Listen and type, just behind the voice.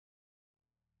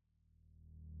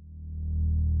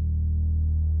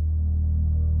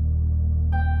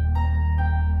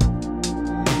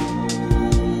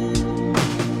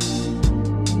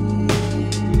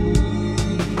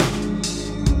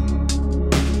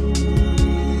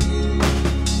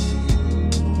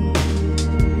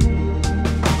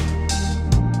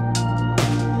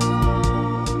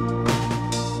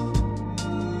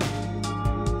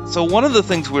So one of the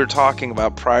things we were talking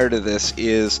about prior to this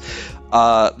is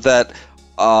that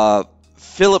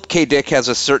Philip K. Dick has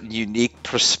a certain unique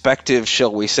perspective,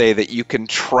 shall we say, that you can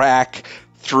track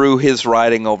through his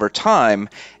writing over time.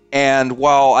 And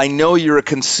while I know you're a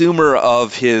consumer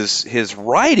of his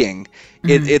writing,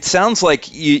 it sounds like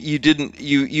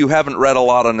you haven't read a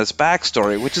lot on his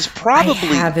backstory, which is probably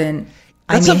I haven't.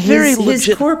 That's I mean, a very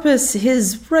his corpus,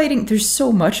 his writing. There's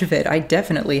so much of it. I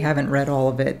definitely haven't read all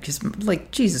of it because,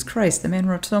 like, Jesus Christ, the man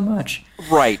wrote so much.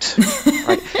 Right.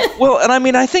 Right. Well, and I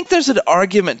mean, I think there's an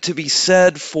argument to be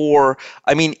said for.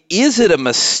 I mean, is it a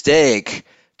mistake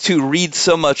to read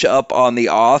so much up on the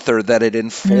author that it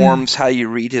informs how you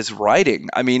read his writing?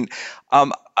 I mean,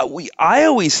 I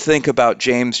always think about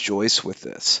James Joyce with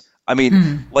this. I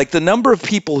mean, like the number of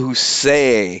people who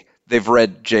say they've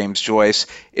read James Joyce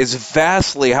is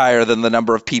vastly higher than the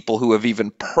number of people who have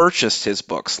even purchased his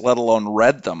books, let alone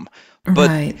read them. But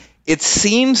Right. it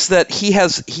seems that he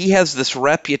has this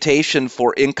reputation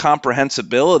for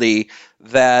incomprehensibility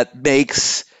that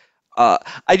makes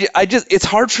it's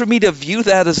hard for me to view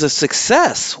that as a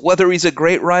success, whether he's a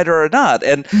great writer or not.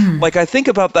 And like I think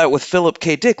about that with Philip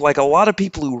K. Dick, like a lot of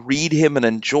people who read him and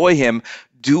enjoy him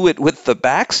do it with the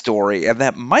backstory, and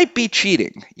that might be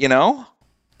cheating, you know?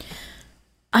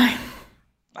 I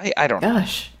don't know.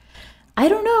 Gosh, I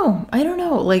don't know.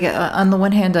 Like, on the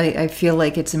one hand, I feel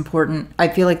like it's important. I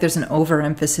feel like there's an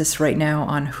overemphasis right now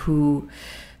on who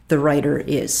the writer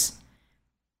is.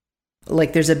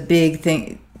 Like, there's a big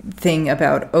thing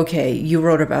about, okay, you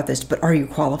wrote about this, but are you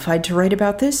qualified to write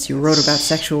about this? You wrote about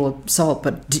sexual assault,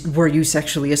 but were you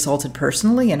sexually assaulted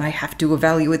personally? And I have to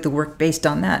evaluate the work based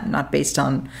on that, not based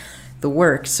on the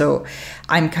work. So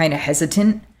I'm kind of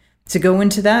hesitant to go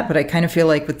into that, but I kind of feel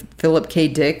like with Philip K.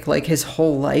 Dick, like his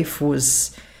whole life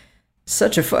was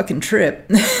such a fucking trip.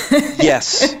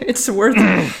 Yes. It's worth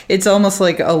it. It's almost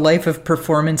like a life of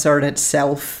performance art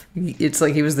itself. It's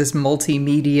like he was this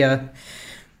multimedia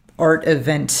art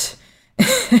event.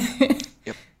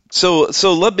 Yep. So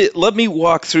let me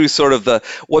walk through sort of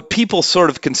what people sort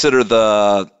of consider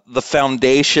the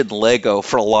foundation Lego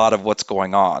for a lot of what's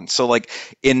going on. So like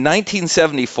in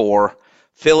 1974,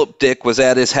 Philip Dick was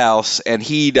at his house, and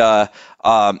he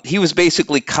was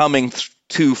basically coming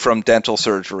to from dental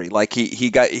surgery. Like he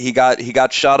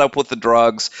got shot up with the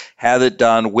drugs, had it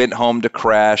done, went home to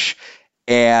crash,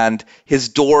 and his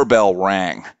doorbell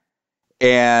rang.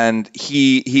 And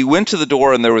he went to the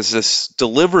door, and there was this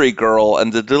delivery girl,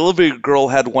 and the delivery girl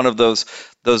had one of those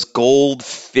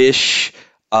goldfish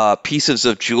pieces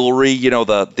of jewelry, you know,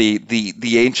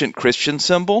 the ancient Christian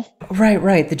symbol.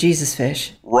 Right, the Jesus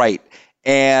fish. Right.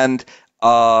 And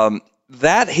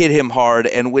that hit him hard,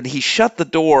 and when he shut the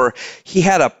door, he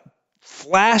had a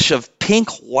flash of pink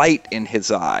light in his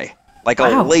eye, like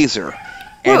a laser.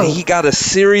 And Whoa. he got a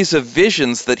series of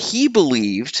visions that he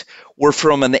believed were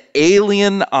from an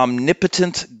alien,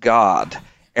 omnipotent God.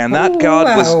 And that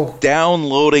God was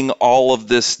downloading all of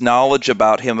this knowledge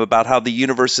about him, about how the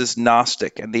universe is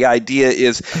Gnostic. And the idea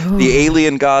is the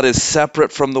alien God is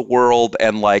separate from the world,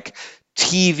 and like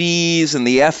TVs and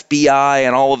the FBI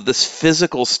and all of this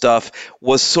physical stuff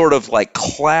was sort of like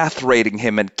clathrating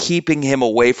him and keeping him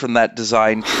away from that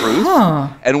design truth.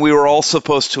 And we were all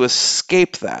supposed to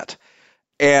escape that.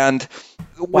 And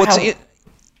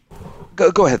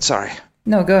go ahead, sorry.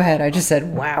 No, go ahead. I just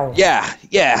said, wow. Yeah,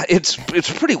 it's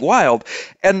pretty wild.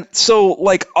 And so,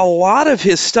 like, a lot of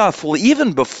his stuff, well,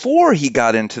 even before he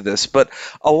got into this, but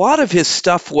a lot of his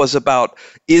stuff was about,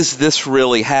 is this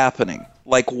really happening?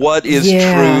 Like, what is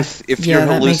truth if you're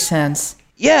that makes sense.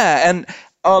 Yeah, and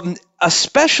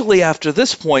especially after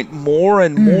this point, more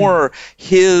and more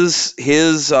his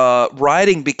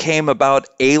writing became about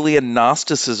alien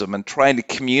Gnosticism and trying to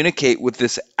communicate with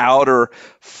this outer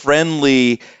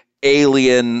friendly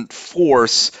alien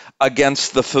force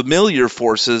against the familiar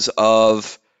forces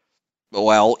of,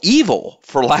 well, evil,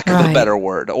 for lack of a better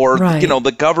word, or you know,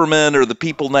 the government or the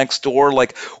people next door.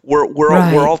 Like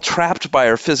we're all trapped by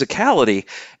our physicality.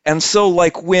 And so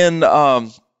like when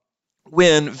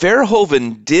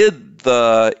Verhoeven did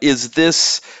is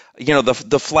this, you know,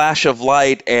 the flash of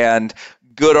light, and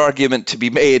good argument to be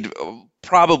made,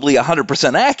 probably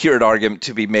 100% accurate argument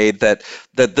to be made that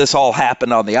this all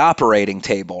happened on the operating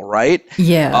table, right?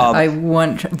 Yeah,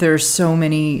 there's so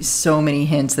many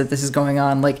hints that this is going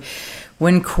on. Like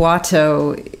when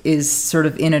Kuato is sort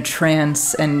of in a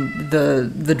trance and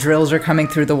the drills are coming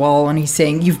through the wall, and he's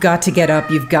saying, "You've got to get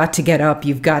up, you've got to get up,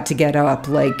 you've got to get up."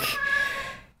 Like,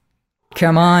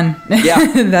 come on.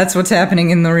 Yeah. That's what's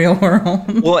happening in the real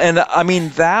world. Well, and I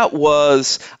mean,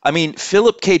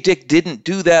 Philip K. Dick didn't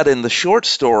do that in the short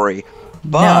story,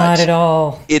 But not at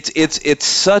all. It's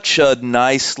such a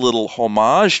nice little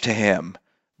homage to him.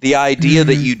 The idea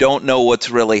that you don't know what's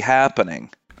really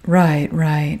happening. Right.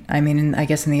 I mean, I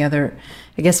guess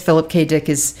Philip K. Dick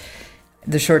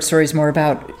the short story is more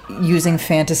about using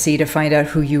fantasy to find out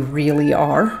who you really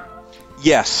are.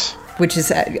 Yes. Which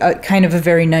is kind of a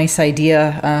very nice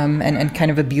idea, and kind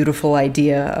of a beautiful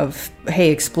idea of, hey,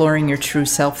 exploring your true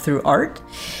self through art.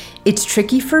 It's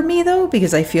tricky for me, though,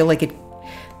 because I feel like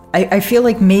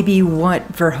maybe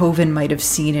what Verhoeven might have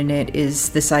seen in it is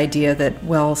this idea that,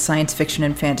 well, science fiction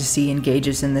and fantasy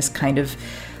engages in this kind of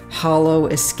hollow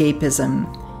escapism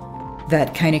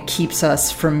that kind of keeps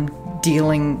us from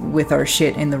dealing with our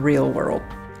shit in the real world.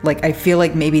 Like, I feel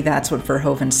like maybe that's what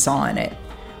Verhoeven saw in it.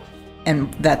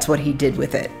 And that's what he did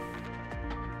with it.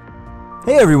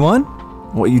 Hey everyone!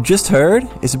 What you just heard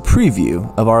is a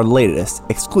preview of our latest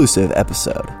exclusive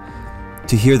episode.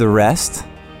 To hear the rest,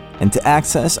 and to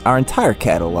access our entire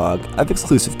catalog of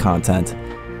exclusive content,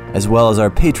 as well as our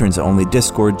patrons-only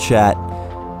Discord chat,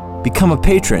 become a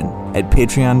patron at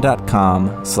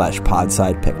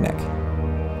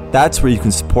patreon.com/podsidepicnic. That's where you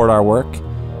can support our work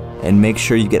and make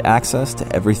sure you get access to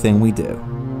everything we do.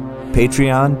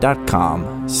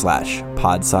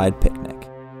 patreon.com/podsidepicnic.